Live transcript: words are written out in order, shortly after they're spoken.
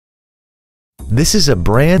This is a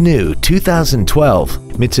brand new 2012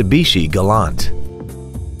 Mitsubishi Galant.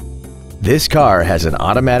 This car has an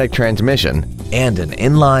automatic transmission and an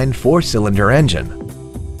inline 4-cylinder engine.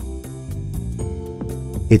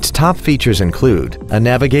 Its top features include a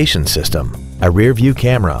navigation system, a rear-view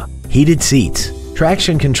camera, heated seats,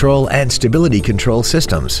 traction control and stability control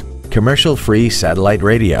systems, commercial-free satellite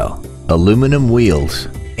radio, aluminum wheels,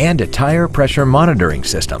 and a tire pressure monitoring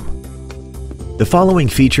system. The following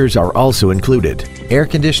features are also included: air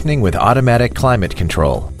conditioning with automatic climate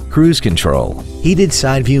control, cruise control, heated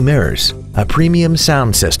side view mirrors, a premium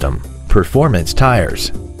sound system, performance tires,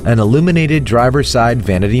 an illuminated driver's side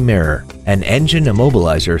vanity mirror, an engine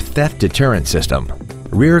immobilizer theft deterrent system,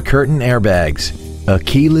 rear curtain airbags, a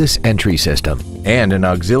keyless entry system, and an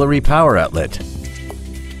auxiliary power outlet.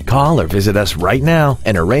 Call or visit us right now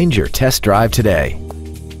and arrange your test drive today.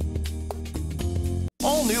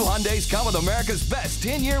 All new Hyundais come with America's best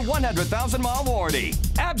 10-year, 100,000-mile warranty.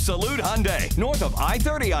 Absolute Hyundai, north of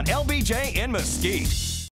I-30 on LBJ in Mesquite.